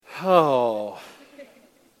Oh,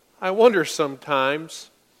 I wonder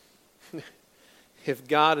sometimes if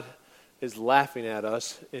God is laughing at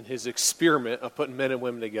us in his experiment of putting men and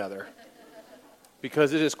women together.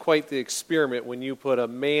 Because it is quite the experiment when you put a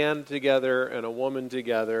man together and a woman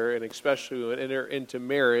together, and especially when enter into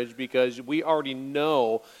marriage, because we already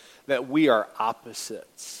know that we are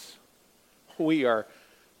opposites. We are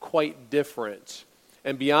quite different.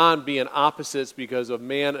 And beyond being opposites because of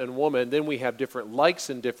man and woman, then we have different likes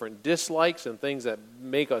and different dislikes and things that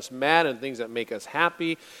make us mad and things that make us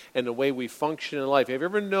happy and the way we function in life. Have you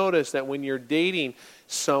ever noticed that when you're dating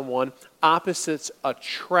someone, opposites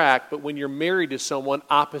attract, but when you're married to someone,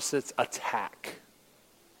 opposites attack?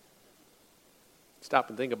 Stop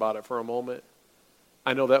and think about it for a moment.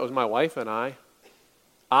 I know that was my wife and I.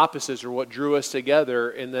 Opposites are what drew us together,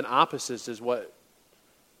 and then opposites is what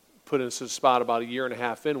put us in a spot about a year and a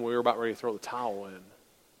half in when we were about ready to throw the towel in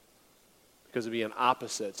because of being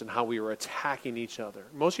opposites and how we were attacking each other.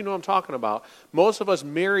 Most of you know what I'm talking about. Most of us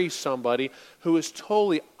marry somebody who is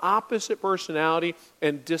totally opposite personality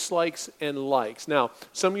and dislikes and likes. Now,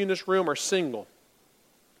 some of you in this room are single.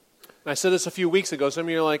 And I said this a few weeks ago. Some of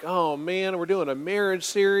you are like, oh man, we're doing a marriage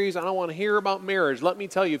series. I don't want to hear about marriage. Let me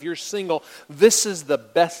tell you, if you're single, this is the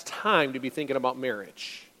best time to be thinking about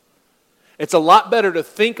marriage. It's a lot better to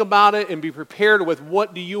think about it and be prepared with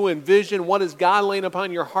what do you envision, what is God laying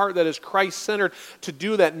upon your heart that is Christ-centered, to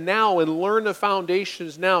do that now and learn the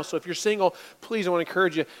foundations now. So if you're single, please, I want to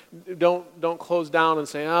encourage you, don't close down and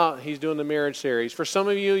say, oh, he's doing the marriage series. For some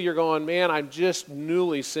of you, you're going, man, I'm just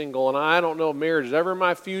newly single and I don't know if marriage is ever in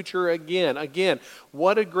my future again. Again,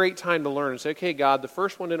 what a great time to learn and say, okay, God, the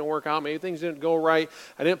first one didn't work out. Maybe things didn't go right.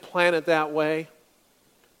 I didn't plan it that way.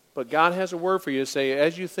 But God has a word for you to say,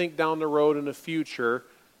 as you think down the road in the future,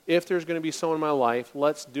 if there's going to be someone in my life,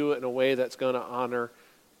 let's do it in a way that's going to honor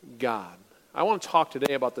God. I want to talk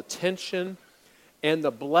today about the tension and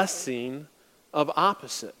the blessing of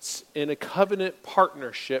opposites in a covenant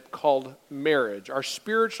partnership called marriage. Our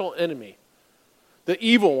spiritual enemy, the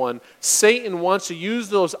evil one, Satan, wants to use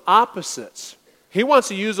those opposites. He wants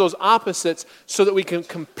to use those opposites so that we can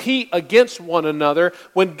compete against one another,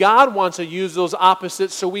 when God wants to use those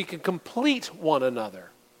opposites so we can complete one another.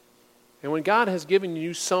 And when God has given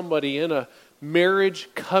you somebody in a marriage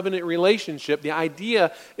covenant relationship, the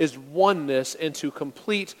idea is oneness and to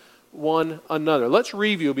complete one another. Let's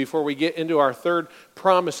review before we get into our third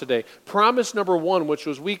promise today. Promise number one, which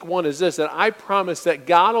was week one, is this: that I promise that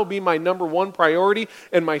God will be my number one priority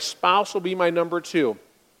and my spouse will be my number two.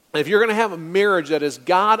 If you're going to have a marriage that is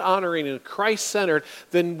God-honoring and Christ-centered,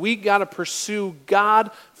 then we got to pursue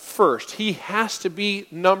God first. He has to be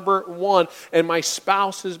number one, and my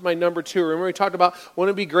spouse is my number two. Remember we talked about,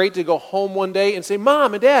 wouldn't it be great to go home one day and say,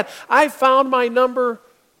 Mom and Dad, I found my number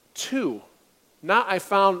two. Not I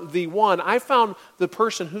found the one. I found the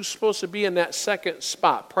person who's supposed to be in that second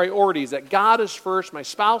spot. Priorities, that God is first, my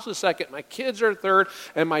spouse is second, my kids are third,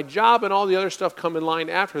 and my job and all the other stuff come in line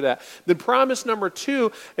after that. The promise number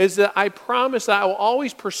two is that I promise that I will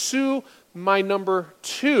always pursue my number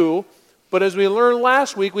two. But as we learned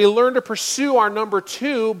last week, we learned to pursue our number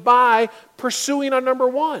two by pursuing our number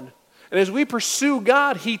one. And as we pursue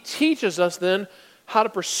God, He teaches us then how to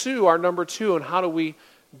pursue our number two, and how do we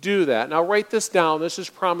do that. Now write this down. This is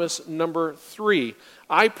promise number three.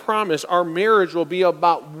 I promise our marriage will be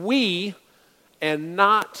about we and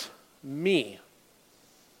not me.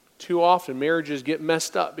 Too often marriages get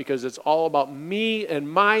messed up because it's all about me and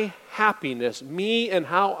my happiness, me and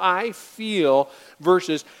how I feel,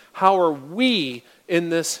 versus how are we in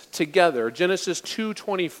this together. Genesis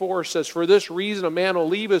 2:24 says, for this reason a man will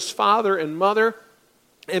leave his father and mother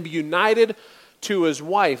and be united to his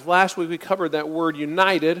wife. Last week we covered that word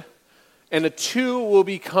united, and the two will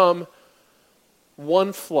become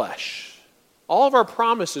one flesh. All of our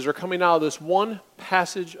promises are coming out of this one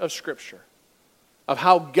passage of Scripture, of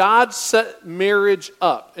how God set marriage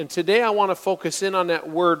up. And today I want to focus in on that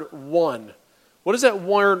word one. What does that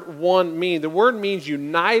word one mean? The word means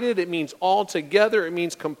united. It means all together. It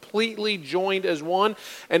means completely joined as one.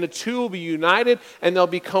 And the two will be united and they'll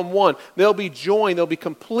become one. They'll be joined. They'll be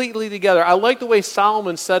completely together. I like the way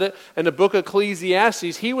Solomon said it in the book of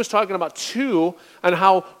Ecclesiastes. He was talking about two and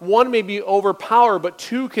how one may be overpowered, but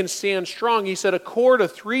two can stand strong. He said a cord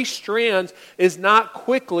of 3 strands is not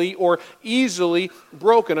quickly or easily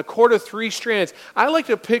broken. A cord of 3 strands. I like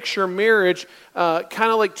to picture marriage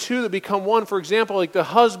kind of like two that become one. For example, like the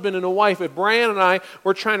husband and the wife. If Brian and I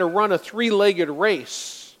were trying to run a 3-legged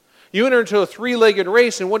race, You enter into a three-legged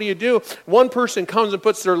race, and what do? One person comes and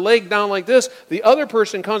puts their leg down like this. The other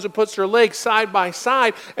person comes and puts their leg side by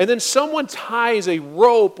side, and then someone ties a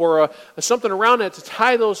rope or something around it to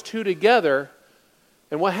tie those two together.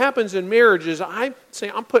 And what happens in marriage is I say,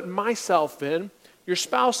 I'm putting myself in. Your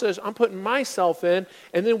spouse says, I'm putting myself in,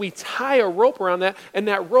 and then we tie a rope around that, and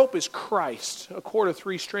that rope is Christ, a cord of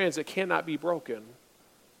three strands that cannot be broken.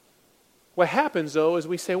 What happens, though, is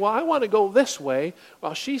we say, well, I want to go this way,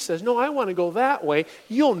 while she says, no, I want to go that way.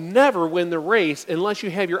 You'll never win the race unless you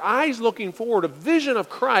have your eyes looking forward, a vision of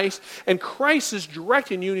Christ, and Christ is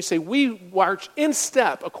directing you, and you say, we march in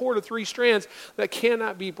step, a cord of three strands that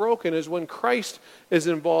cannot be broken, is when Christ is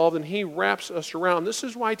involved, and he wraps us around. This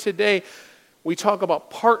is why today we talk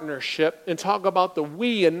about partnership and talk about the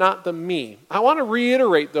we and not the me. I want to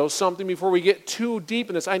reiterate, though, something before we get too deep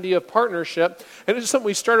in this idea of partnership. And it's something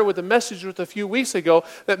we started with a message with a few weeks ago,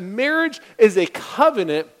 that marriage is a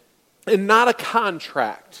covenant and not a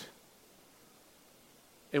contract.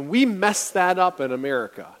 And we mess that up in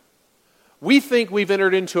America. We think we've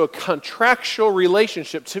entered into a contractual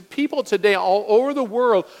relationship. People today all over the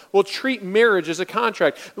world will treat marriage as a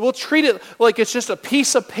contract. We'll treat it like it's just a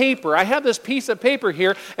piece of paper. I have this piece of paper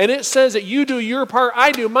here, and it says that you do your part,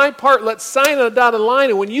 I do my part. Let's sign on a dotted line,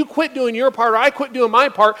 and when you quit doing your part or I quit doing my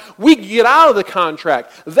part, we get out of the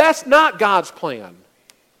contract. That's not God's plan.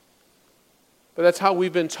 But that's how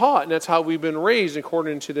we've been taught, and that's how we've been raised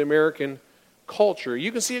according to the American culture.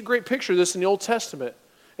 You can see a great picture of this in the Old Testament.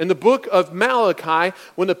 In the book of Malachi,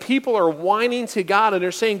 when the people are whining to God and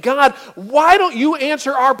they're saying, God, why don't you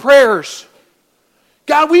answer our prayers?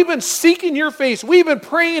 God, we've been seeking your face. We've been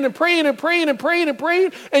praying and praying and praying and praying and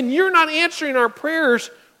praying, and you're not answering our prayers.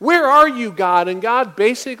 Where are you, God? And God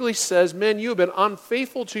basically says, men, you have been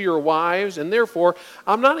unfaithful to your wives, and therefore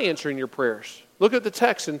I'm not answering your prayers. Look at the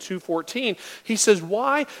text in 2:14. He says,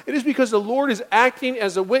 why? It is because the Lord is acting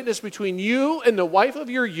as a witness between you and the wife of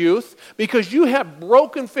your youth, because you have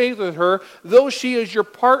broken faith with her, though she is your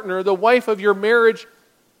partner, the wife of your marriage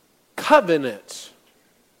covenant.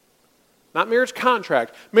 Not marriage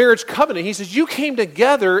contract, marriage covenant. He says, you came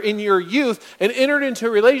together in your youth and entered into a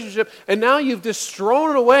relationship, and now you've just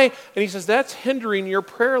thrown it away. And he says, that's hindering your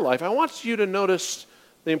prayer life. I want you to notice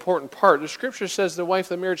the important part. The scripture says the wife,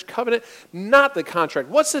 the marriage covenant, not the contract.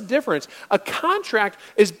 What's the difference? A contract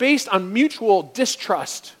is based on mutual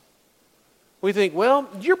distrust. We think, well,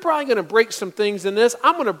 you're probably going to break some things in this.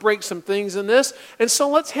 I'm going to break some things in this. And so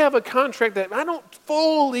let's have a contract that I don't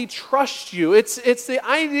fully trust you. It's the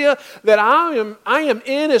idea that I am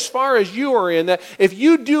in as far as you are in, that if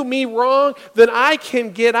you do me wrong, then I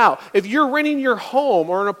can get out. If you're renting your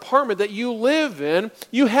home or an apartment that you live in,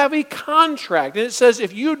 you have a contract. And it says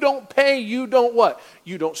if you don't pay, you don't what?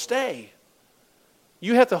 You don't stay.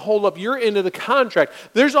 You have to hold up your end of the contract.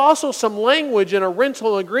 There's also some language in a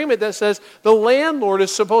rental agreement that says the landlord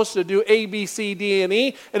is supposed to do A, B, C, D, and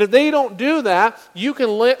E. And if they don't do that, you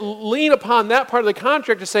can lean upon that part of the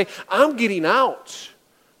contract to say, I'm getting out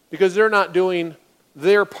because they're not doing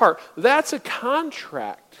their part. That's a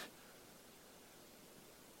contract.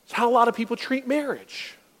 It's how a lot of people treat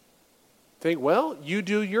marriage. Think, well, you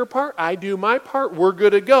do your part, I do my part, we're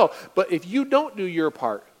good to go. But if you don't do your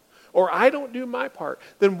part, or I don't do my part,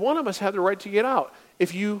 then one of us have the right to get out.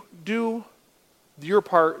 If you do your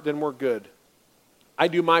part, then we're good. I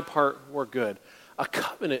do my part, we're good. A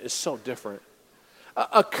covenant is so different.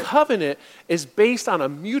 A covenant is based on a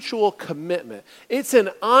mutual commitment. It's an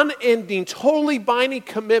unending, totally binding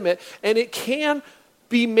commitment, and it can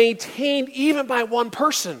be maintained even by one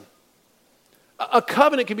person. A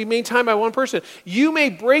covenant can be maintained by one person. You may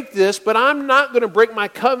break this, but I'm not going to break my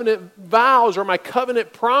covenant vows or my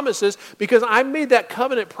covenant promises because I made that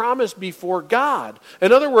covenant promise before God.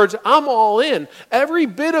 In other words, I'm all in. Every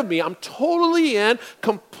bit of me, I'm totally in,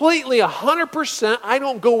 completely 100%. I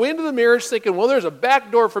don't go into the marriage thinking, well, there's a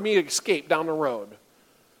back door for me to escape down the road.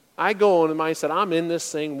 I go in the mindset, I'm in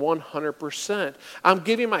this thing 100%. I'm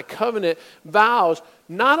giving my covenant vows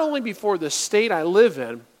not only before the state I live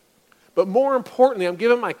in, but more importantly, I'm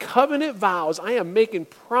giving my covenant vows. I am making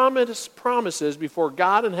promises before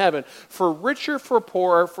God in heaven for richer, for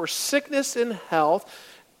poorer, for sickness and health.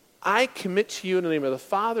 I commit to you in the name of the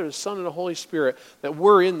Father, the Son, and the Holy Spirit that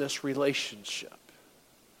we're in this relationship.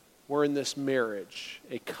 We're in this marriage,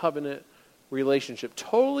 a covenant relationship,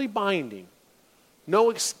 totally binding.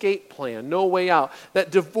 No escape plan, no way out.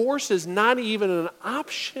 That divorce is not even an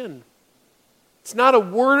option. It's not a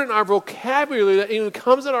word in our vocabulary that even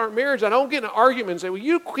comes in our marriage. I don't get in an argument and say, well,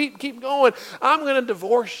 you keep going. I'm going to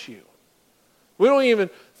divorce you. We don't even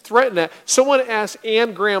threaten that. Someone asked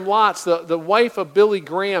Anne Graham Lotz, the wife of Billy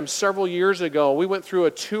Graham, several years ago. We went through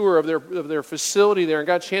a tour of their facility there and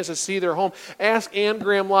got a chance to see their home. Ask Anne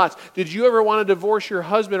Graham Lotz, did you ever want to divorce your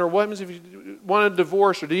husband, or what happens if you want to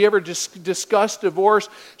divorce, or did you ever discuss divorce?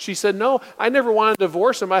 She said, no, I never wanted to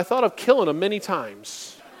divorce him, but I thought of killing him many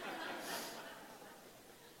times.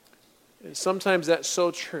 And sometimes that's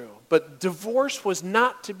so true. But divorce was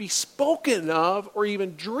not to be spoken of or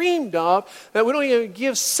even dreamed of, that we don't even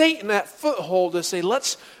give Satan that foothold to say,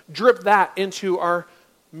 let's drip that into our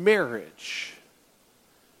marriage.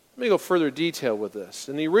 Let me go further detail with this.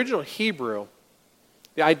 In the original Hebrew,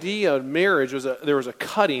 the idea of marriage was there was a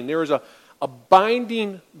cutting, there was a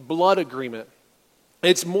binding blood agreement.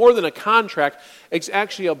 It's more than a contract, it's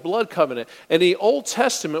actually a blood covenant. In the Old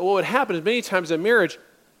Testament, what would happen is many times in marriage,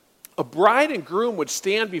 a bride and groom would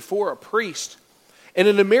stand before a priest. And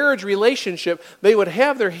in a marriage relationship, they would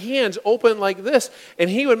have their hands open like this, and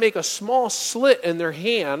he would make a small slit in their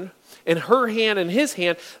hand, in her hand and his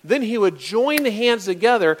hand. Then he would join the hands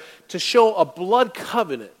together to show a blood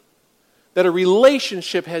covenant, that a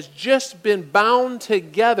relationship has just been bound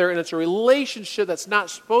together, and it's a relationship that's not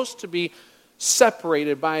supposed to be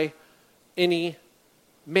separated by any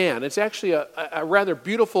man. It's actually a rather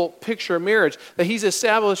beautiful picture of marriage that he's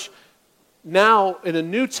established now in the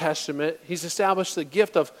New Testament. He's established the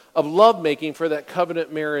gift of lovemaking for that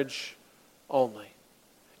covenant marriage only.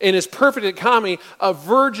 In his perfect economy, a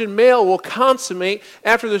virgin male will consummate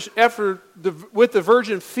with the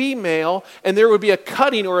virgin female, and there would be a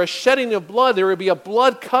cutting or a shedding of blood. There would be a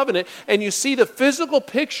blood covenant, and you see the physical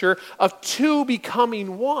picture of two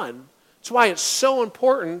becoming one. That's why it's so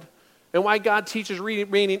important, and why God teaches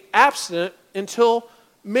remaining abstinent until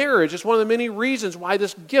marriage. It's one of the many reasons why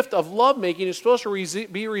this gift of lovemaking is supposed to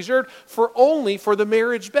be reserved only for the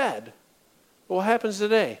marriage bed. But what happens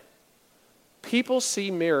today? People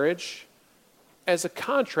see marriage as a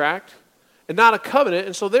contract and not a covenant,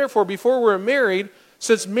 and so therefore, before we're married,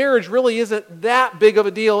 since marriage really isn't that big of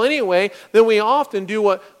a deal anyway, then we often do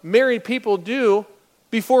what married people do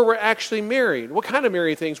before we're actually married. What kind of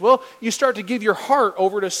married things? Well, you start to give your heart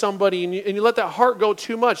over to somebody, and you let that heart go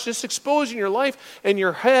too much, just exposing your life and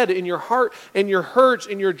your head and your heart and your hurts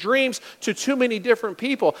and your dreams to too many different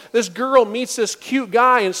people. This girl meets this cute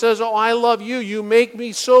guy and says, oh, I love you. You make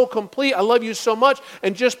me so complete. I love you so much.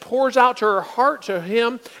 And just pours out to her heart to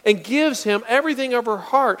him and gives him everything of her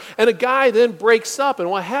heart. And a guy then breaks up, and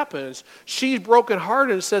what happens? She's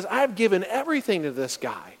brokenhearted and says, I've given everything to this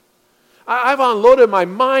guy. I've unloaded my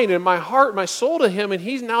mind and my heart, my soul to him, and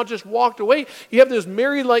he's now just walked away. You have those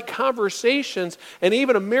married-like conversations and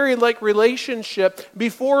even a married-like relationship.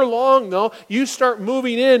 Before long, though, you start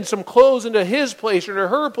moving in some clothes into his place or to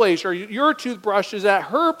her place, or your toothbrush is at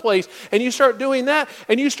her place, and you start doing that,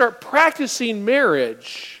 and you start practicing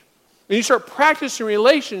marriage. And you start practicing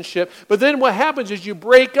relationship, but then what happens is you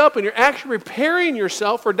break up, and you're actually preparing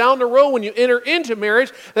yourself for down the road when you enter into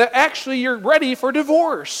marriage, that actually you're ready for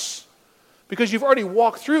divorce. Because you've already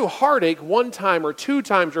walked through heartache one time or two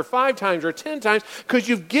times or 5 times or 10 times because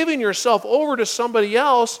you've given yourself over to somebody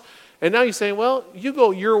else. And now you're saying, well, you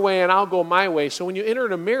go your way and I'll go my way. So when you enter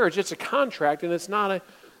into marriage, it's a contract and it's not a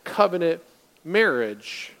covenant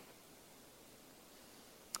marriage.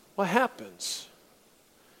 What happens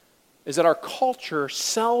is that our culture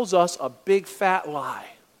sells us a big fat lie.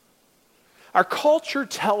 Our culture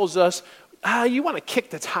tells us, you want to kick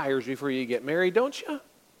the tires before you get married, don't you?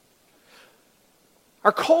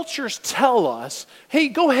 Our cultures tell us, hey,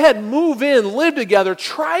 go ahead, move in, live together,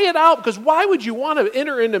 try it out, because why would you want to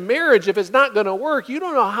enter into marriage if it's not going to work? You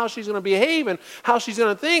don't know how she's going to behave and how she's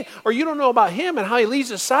going to think, or you don't know about him and how he leaves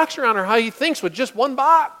his socks around or how he thinks with just one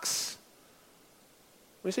box.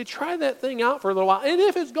 We say, try that thing out for a little while, and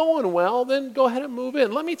if it's going well, then go ahead and move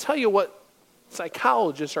in. Let me tell you what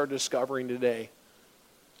psychologists are discovering today.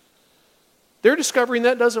 They're discovering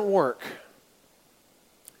that doesn't work.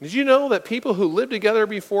 Did you know that people who live together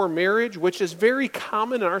before marriage, which is very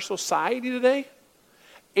common in our society today,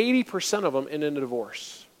 80% of them end in a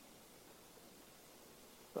divorce?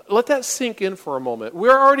 Let that sink in for a moment.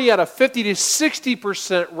 We're already at a 50 to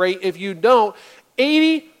 60% rate. If you don't,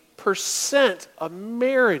 80% of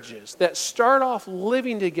marriages that start off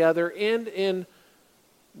living together end in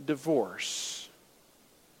divorce.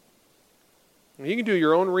 And you can do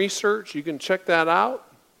your own research. You can check that out.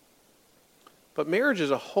 But marriage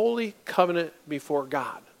is a holy covenant before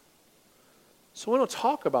God. So we don't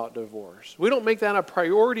talk about divorce. We don't make that a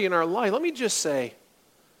priority in our life. Let me just say,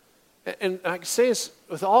 and I can say this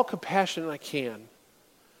with all compassion I can,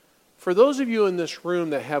 for those of you in this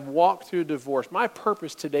room that have walked through divorce, my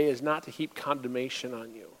purpose today is not to heap condemnation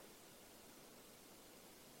on you.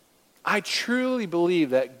 I truly believe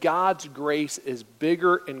that God's grace is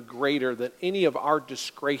bigger and greater than any of our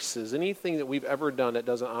disgraces, anything that we've ever done that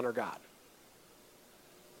doesn't honor God.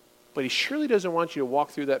 But he surely doesn't want you to walk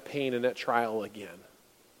through that pain and that trial again.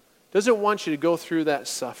 Doesn't want you to go through that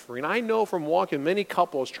suffering. I know from walking many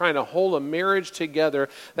couples trying to hold a marriage together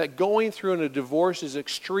that going through a divorce is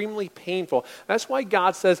extremely painful. That's why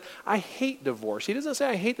God says, I hate divorce. He doesn't say,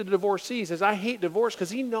 I hate the divorcee. He says, I hate divorce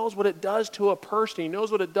because he knows what it does to a person. He knows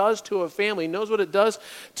what it does to a family. He knows what it does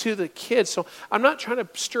to the kids. So I'm not trying to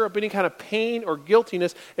stir up any kind of pain or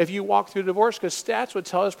guiltiness if you walk through divorce, because stats would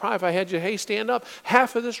tell us probably if I had you, hey, stand up,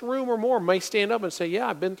 half of this room or more may stand up and say, yeah,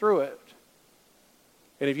 I've been through it.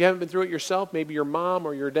 And if you haven't been through it yourself, maybe your mom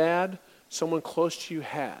or your dad, someone close to you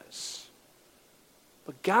has.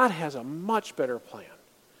 But God has a much better plan.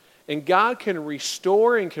 And God can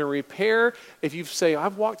restore and can repair. If you say,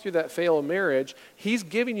 I've walked through that failed marriage, he's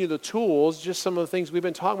giving you the tools, just some of the things we've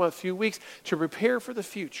been talking about a few weeks, to prepare for the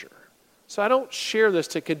future. So I don't share this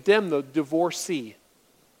to condemn the divorcee.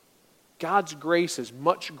 God's grace is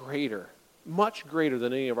much greater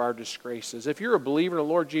than any of our disgraces. If you're a believer in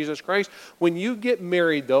the Lord Jesus Christ, when you get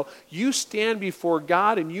married, though, you stand before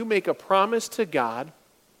God and you make a promise to God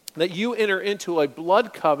that you enter into a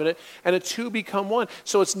blood covenant and the two become one.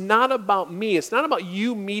 So it's not about me. It's not about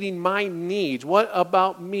you meeting my needs. What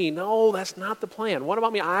about me? No, that's not the plan. What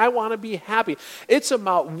about me? I want to be happy. It's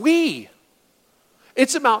about we.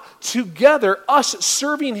 It's about together, us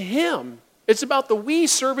serving him. It's about the we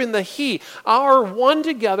serving the he. Our one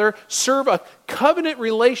together serve a covenant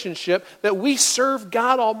relationship that we serve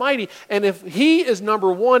God Almighty. And if he is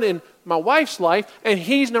number one in my wife's life and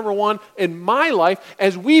he's number one in my life,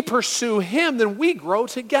 as we pursue him, then we grow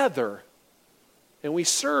together. And we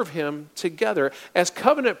serve him together. As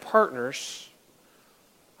covenant partners,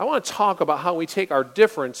 I want to talk about how we take our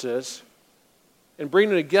differences and bring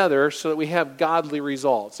them together so that we have godly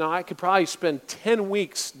results. Now, I could probably spend 10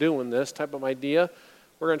 weeks doing this type of idea.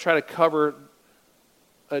 We're going to try to cover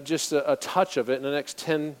just a touch of it in the next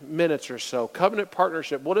 10 minutes or so. Covenant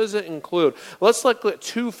partnership, what does it include? Let's look at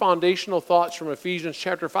two foundational thoughts from Ephesians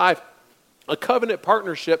chapter 5. A covenant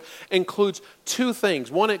partnership includes two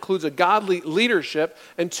things. One, it includes a godly leadership,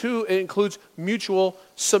 and two, it includes mutual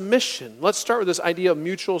submission. Let's start with this idea of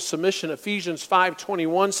mutual submission. Ephesians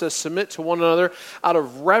 5:21 says, submit to one another out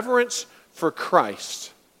of reverence for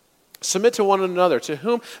Christ. Submit to one another. To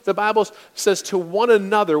whom? The Bible says to one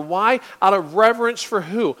another. Why? Out of reverence for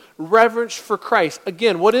who? Reverence for Christ.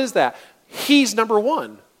 Again, what is that? He's number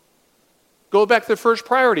one. Go back to the first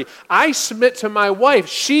priority. I submit to my wife.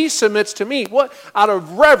 She submits to me. What? Out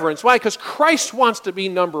of reverence. Why? Because Christ wants to be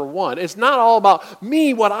number one. It's not all about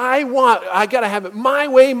me, what I want. I got to have it my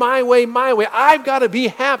way, my way, my way. I've got to be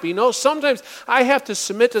happy. No, sometimes I have to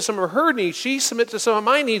submit to some of her needs. She submits to some of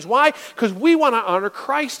my needs. Why? Because we want to honor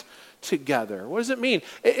Christ together. What does it mean?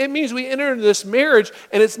 It means we enter into this marriage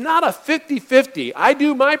and it's not a 50-50. I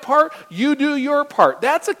do my part, you do your part.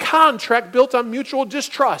 That's a contract built on mutual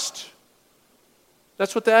distrust.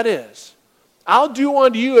 That's what that is. I'll do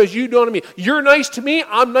unto you as you do unto me. You're nice to me,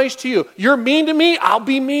 I'm nice to you. You're mean to me, I'll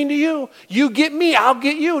be mean to you. You get me, I'll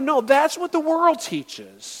get you. No, that's what the world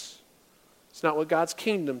teaches. It's not what God's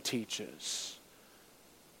kingdom teaches.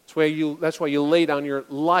 That's why you lay down your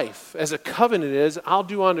life. As a covenant is, I'll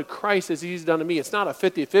do unto Christ as he's done to me. It's not a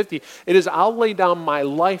 50-50. It is, I'll lay down my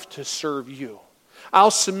life to serve you.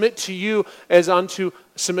 I'll submit to you as unto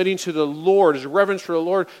submitting to the Lord, as reverence for the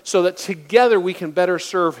Lord, so that together we can better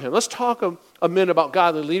serve him. Let's talk a minute about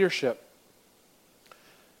godly leadership.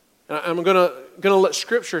 And I'm going to let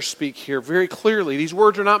Scripture speak here very clearly. These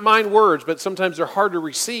words are not mine words, but sometimes they're hard to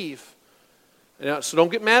receive. So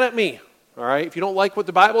don't get mad at me, all right? If you don't like what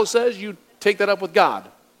the Bible says, you take that up with God.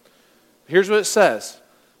 Here's what it says.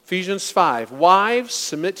 Ephesians 5, wives,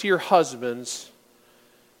 submit to your husbands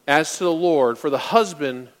as to the Lord, for the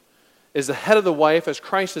husband is the head of the wife, as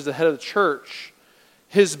Christ is the head of the church,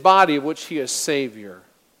 his body of which he is Savior.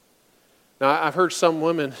 Now, I've heard some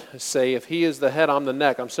women say, if he is the head, I'm the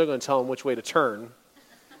neck. I'm still going to tell him which way to turn.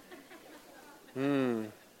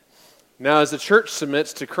 Now, as the church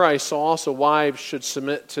submits to Christ, so also wives should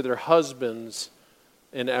submit to their husbands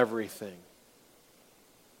in everything.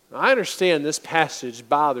 Now, I understand this passage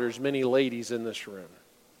bothers many ladies in this room.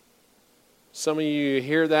 Some of you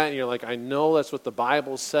hear that and you're like, I know that's what the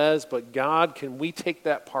Bible says, but God, can we take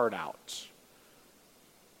that part out?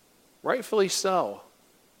 Rightfully so.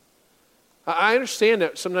 I understand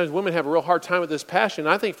that sometimes women have a real hard time with this passion.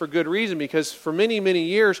 I think for good reason, because for many, many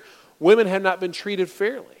years, women have not been treated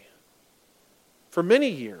fairly. for many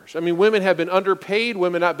years. I mean, women have been underpaid,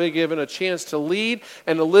 women not been given a chance to lead,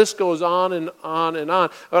 and the list goes on and on and on.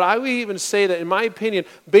 But I would even say that, in my opinion,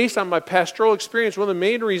 based on my pastoral experience, one of the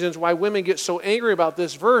main reasons why women get so angry about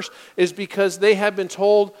this verse is because they have been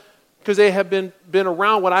told, because they have been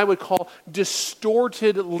around what I would call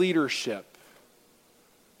distorted leadership.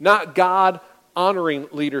 Not God-honoring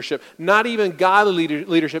leadership, not even godly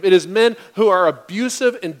leadership. It is men who are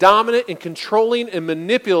abusive and dominant and controlling and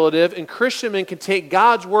manipulative, and Christian men can take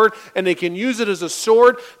God's word and they can use it as a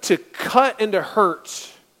sword to cut and to hurt.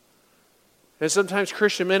 And sometimes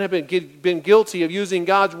Christian men have been guilty of using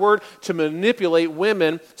God's word to manipulate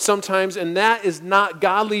women sometimes, and that is not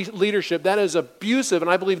godly leadership. That is abusive, and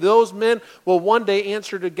I believe those men will one day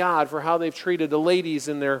answer to God for how they've treated the ladies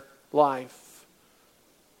in their life.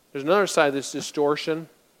 There's another side of this distortion,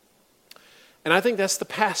 and I think that's the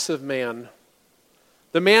passive man.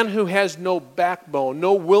 The man who has no backbone,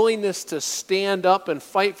 no willingness to stand up and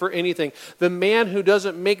fight for anything. The man who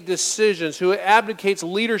doesn't make decisions, who abdicates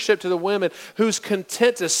leadership to the women, who's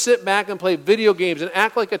content to sit back and play video games and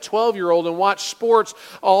act like a 12-year-old and watch sports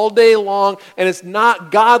all day long, and it's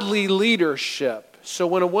not godly leadership. So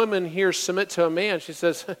when a woman hears submit to a man, she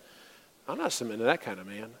says, I'm not submitting to that kind of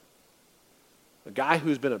man. A guy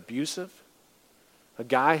who's been abusive, a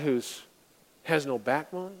guy who's has no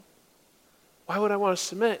backbone. Why would I want to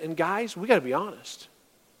submit? And guys, we got to be honest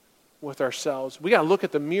with ourselves. We got to look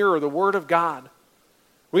at the mirror of the Word of God.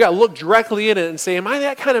 We got to look directly in it and say, am I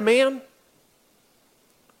that kind of man?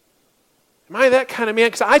 Am I that kind of man?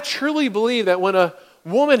 Because I truly believe that when a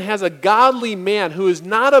woman has a godly man who is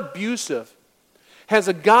not abusive, has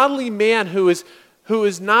a godly man who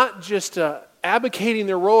is not just advocating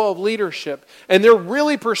their role of leadership, and they're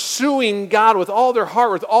really pursuing God with all their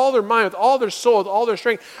heart, with all their mind, with all their soul, with all their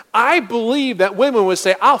strength, I believe that women would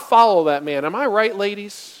say, I'll follow that man. Am I right,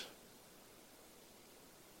 ladies?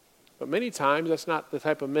 But many times, that's not the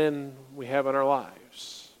type of men we have in our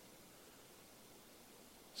lives.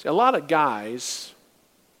 See, a lot of guys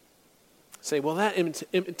say, well, that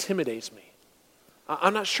intimidates me.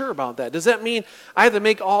 I'm not sure about that. Does that mean I have to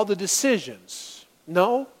make all the decisions?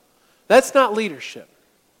 No. That's not leadership.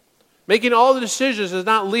 Making all the decisions is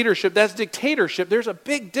not leadership. That's dictatorship. There's a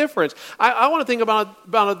big difference. I want to think about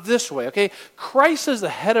it this way, okay? Christ is the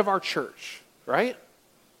head of our church, right?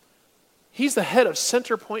 He's the head of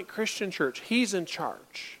Centerpoint Christian Church. He's in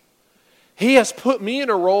charge. He has put me in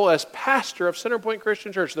a role as pastor of Centerpoint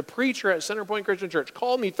Christian Church, the preacher at Centerpoint Christian Church.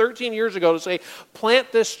 Called me 13 years ago to say,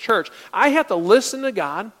 plant this church. I have to listen to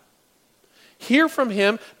God, hear from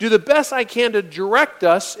Him, do the best I can to direct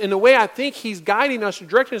us in the way I think He's guiding us,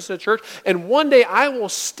 directing us to the church, and one day I will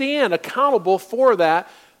stand accountable for that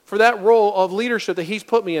role of leadership that He's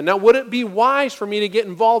put me in. Now, would it be wise for me to get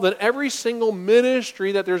involved in every single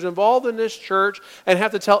ministry that there's involved in this church and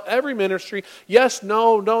have to tell every ministry, yes,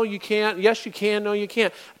 no, you can't, yes, you can, no, you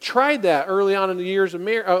can't? I tried that early on in the years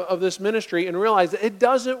of this ministry and realized that it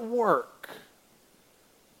doesn't work.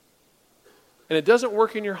 And it doesn't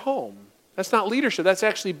work in your home. That's not leadership. That's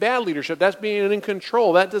actually bad leadership. That's being in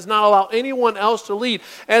control. That does not allow anyone else to lead.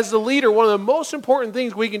 As the leader, one of the most important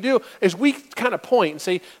things we can do is we kind of point and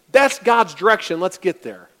say, that's God's direction. Let's get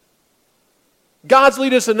there. God's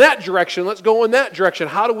lead us in that direction. Let's go in that direction.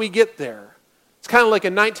 How do we get there? It's kind of like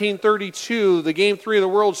in 1932, the Game 3 of the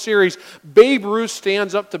World Series, Babe Ruth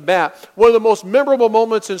stands up to bat. One of the most memorable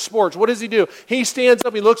moments in sports. What does he do? He stands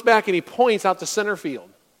up, he looks back, and he points out to center field.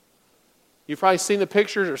 You've probably seen the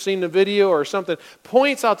pictures or seen the video or something.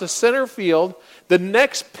 Points out to center field. The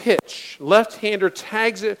next pitch, left-hander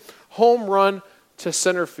tags it, home run to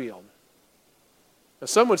center field. Now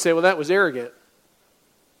some would say, well, that was arrogant.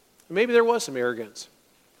 Maybe there was some arrogance.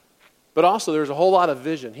 But also there's a whole lot of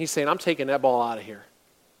vision. He's saying, I'm taking that ball out of here.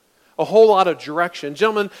 A whole lot of direction.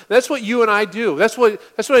 Gentlemen, that's what you and I do. That's what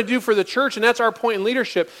I do for the church, and that's our point in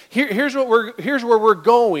leadership. Here's where we're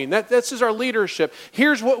going. This is our leadership.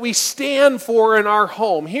 Here's what we stand for in our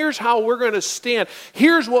home. Here's how we're going to stand.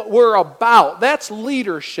 Here's what we're about. That's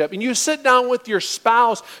leadership. And you sit down with your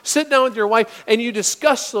spouse, sit down with your wife, and you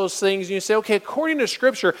discuss those things, and you say, okay, according to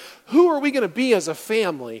Scripture, who are we going to be as a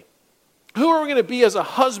family? Who are we going to be as a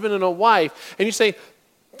husband and a wife? And you say,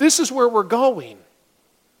 this is where we're going.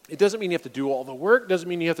 It doesn't mean you have to do all the work. It doesn't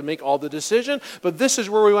mean you have to make all the decision. But this is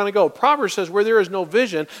where we want to go. Proverbs says, where there is no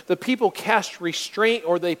vision, the people cast restraint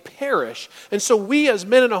or they perish. And so we as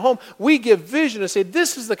men in a home, we give vision and say,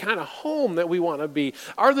 this is the kind of home that we want to be.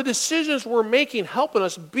 Are the decisions we're making helping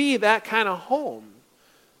us be that kind of home?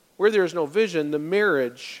 Where there is no vision, the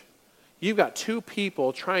marriage, you've got two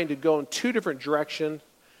people trying to go in two different directions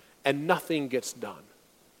and nothing gets done.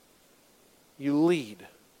 You lead.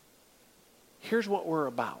 here's what we're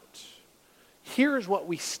about. Here's what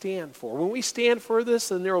we stand for. When we stand for this,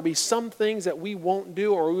 then there will be some things that we won't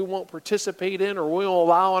do or we won't participate in or we won't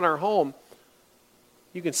allow in our home.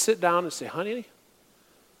 You can sit down and say, honey,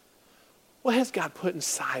 what has God put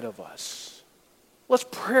inside of us? Let's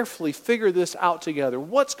prayerfully figure this out together.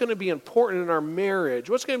 What's going to be important in our marriage?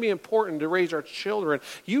 What's going to be important to raise our children?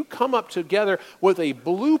 You come up together with a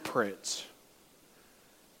blueprint,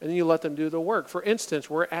 and then you let them do the work. For instance,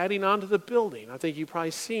 we're adding on to the building. I think you've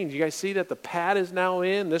probably seen. You guys see that the pad is now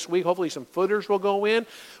in. This week, hopefully some footers will go in.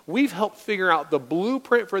 We've helped figure out the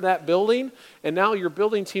blueprint for that building, and now your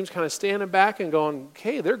building team's kind of standing back and going,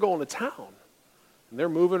 okay, they're going to town. And they're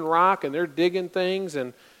moving rock, and they're digging things,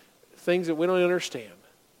 and things that we don't understand.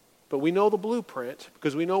 But we know the blueprint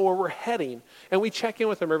because we know where we're heading. And we check in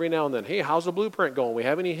with them every now and then. Hey, how's the blueprint going? We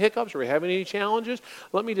have any hiccups? Or we have any challenges?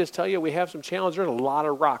 Let me just tell you, we have some challenges. There's a lot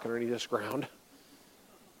of rock underneath this ground.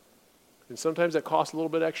 And sometimes that costs a little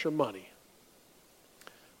bit extra money.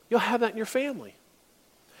 You'll have that in your family.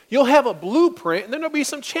 You'll have a blueprint, and then there'll be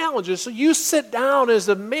some challenges. So you sit down as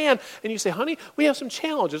a man, and you say, honey, we have some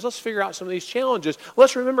challenges. Let's figure out some of these challenges.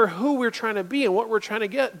 Let's remember who we're trying to be and what we're trying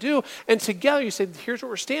to do. And together you say, here's what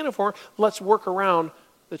we're standing for. Let's work around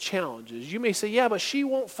the challenges. You may say, yeah, but she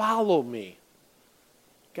won't follow me.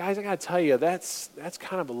 Guys, I got to tell you, that's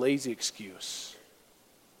kind of a lazy excuse.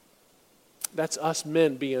 That's us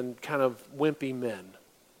men being kind of wimpy men.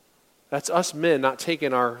 That's us men not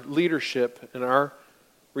taking our leadership and our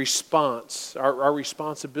response, our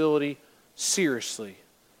responsibility seriously.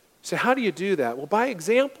 So how do you do that? Well, by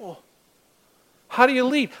example. How do you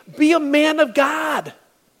lead? Be a man of God.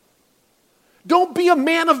 Don't be a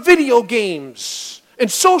man of video games and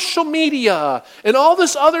social media and all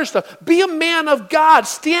this other stuff. Be a man of God.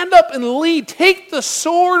 Stand up and lead. Take the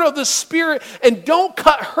sword of the Spirit and don't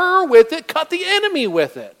cut her with it. Cut the enemy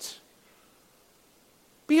with it.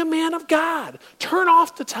 Be a man of God. Turn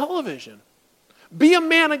off the television. Be a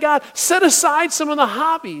man of God. Set aside some of the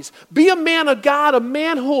hobbies. Be a man of God, a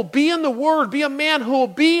man who will be in the Word. Be a man who will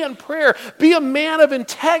be in prayer. Be a man of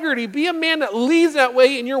integrity. Be a man that leads that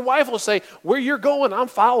way, and your wife will say, where you're going, I'm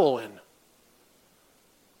following.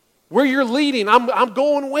 Where you're leading, I'm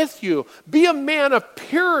going with you. Be a man of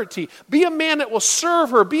purity. Be a man that will serve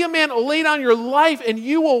her. Be a man that will lay down your life, and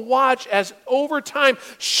you will watch as over time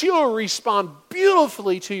she'll respond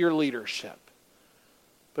beautifully to your leadership.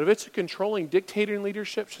 But if it's a controlling, dictating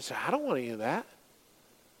leadership, she'll say, I don't want any of that.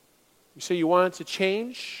 You say you want it to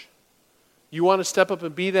change? You want to step up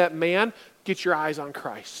and be that man? Get your eyes on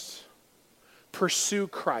Christ. Pursue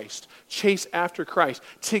Christ. Chase after Christ.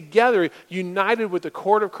 Together, united with the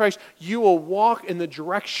cord of Christ, you will walk in the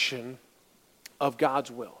direction of God's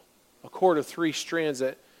will. A cord of 3 strands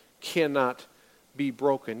that cannot be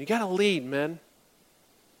broken. You got to lead, men.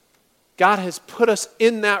 God has put us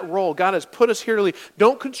in that role. God has put us here to lead.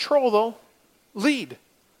 Don't control, though. Lead.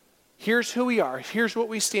 Here's who we are. Here's what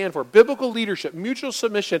we stand for. Biblical leadership, mutual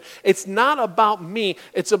submission. It's not about me.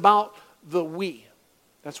 It's about the we.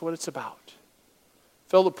 That's what it's about. A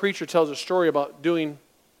fellow preacher tells a story about doing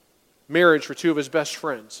marriage for 2 of his best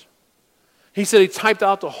friends. He said he typed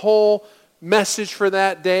out the whole message for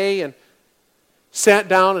that day and sat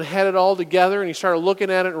down and had it all together, and he started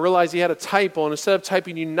looking at it and realized he had a typo. And instead of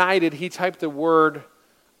typing united, he typed the word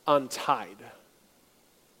untied.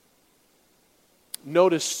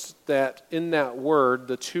 Notice that in that word,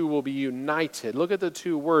 the 2 will be united. Look at the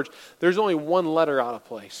 2 words. There's only one letter out of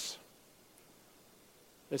place.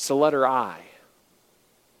 It's the letter I.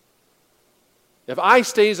 If I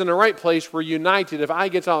stays in the right place, we're united. If I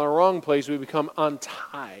gets on the wrong place, we become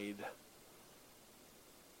untied.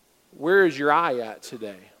 Where is your eye at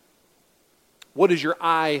today? What is your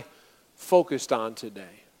eye focused on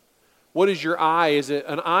today? What is your eye? Is it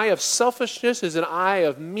an eye of selfishness? Is it an eye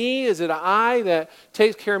of me? Is it an eye that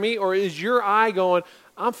takes care of me? Or is your eye going,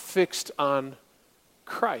 I'm fixed on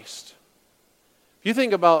Christ? If you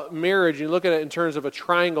think about marriage, you look at it in terms of a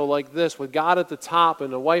triangle like this, with God at the top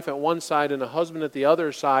and a wife at one side and a husband at the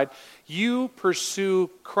other side, you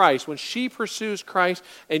pursue Christ. When she pursues Christ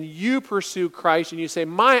and you pursue Christ and you say,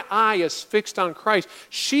 my eye is fixed on Christ,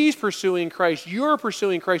 she's pursuing Christ, you're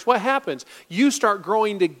pursuing Christ, what happens? You start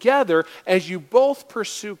growing together as you both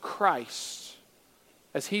pursue Christ,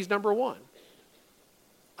 as He's number one.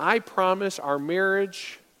 I promise our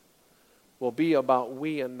marriage will be about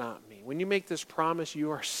we and not me. When you make this promise, you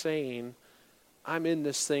are saying, I'm in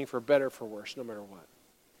this thing for better, for worse, no matter what.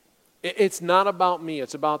 It's not about me,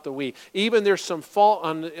 it's about the we. Even there's some fault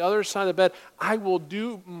on the other side of the bed, I will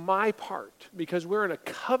do my part because we're in a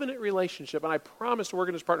covenant relationship, and I promise to work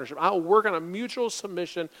in this partnership. I'll work on a mutual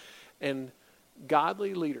submission and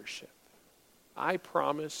godly leadership. I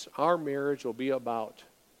promise our marriage will be about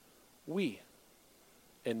we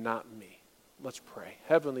and not me. Let's pray.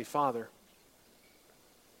 Heavenly Father,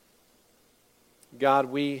 God,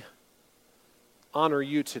 we honor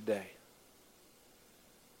you today.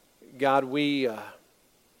 God, we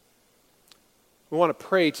want to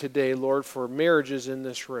pray today, Lord, for marriages in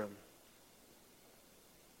this room.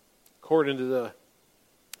 According to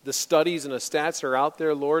the studies and the stats that are out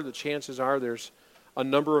there, Lord, the chances are there's a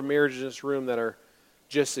number of marriages in this room that are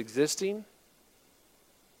just existing.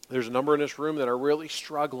 There's a number in this room that are really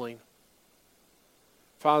struggling.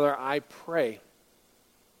 Father, I pray,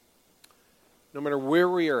 no matter where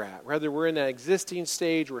we are at, whether we're in that existing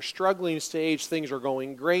stage or struggling stage, things are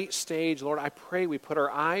going great stage, Lord, I pray we put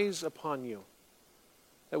our eyes upon you,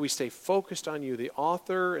 that we stay focused on you, the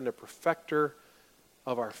author and the perfecter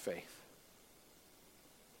of our faith.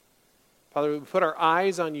 Father, we put our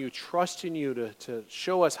eyes on you, trust in you to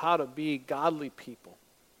show us how to be godly people.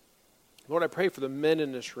 Lord, I pray for the men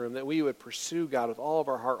in this room that we would pursue God with all of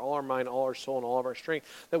our heart, all our mind, all our soul, and all of our strength,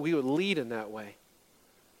 that we would lead in that way.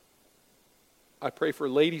 I pray for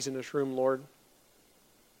ladies in this room, Lord.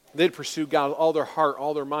 They'd pursue God with all their heart,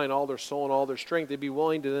 all their mind, all their soul, and all their strength. They'd be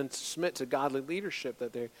willing to then submit to godly leadership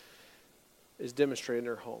that is demonstrated in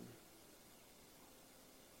their home.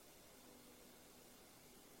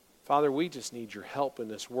 Father, we just need your help in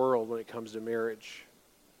this world when it comes to marriage.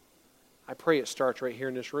 I pray it starts right here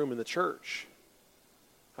in this room in the church.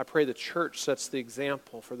 I pray the church sets the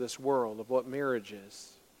example for this world of what marriage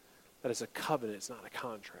is. That it's a covenant, it's not a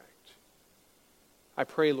contract. I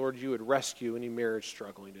pray, Lord, you would rescue any marriage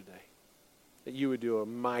struggling today. That you would do a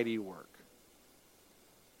mighty work.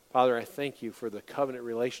 Father, I thank you for the covenant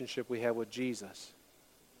relationship we have with Jesus.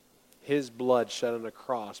 His blood shed on the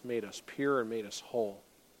cross made us pure and made us whole,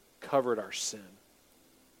 covered our sin.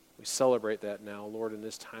 We celebrate that now, Lord, in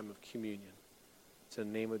this time of communion. It's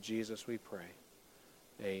in the name of Jesus we pray.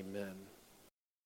 Amen.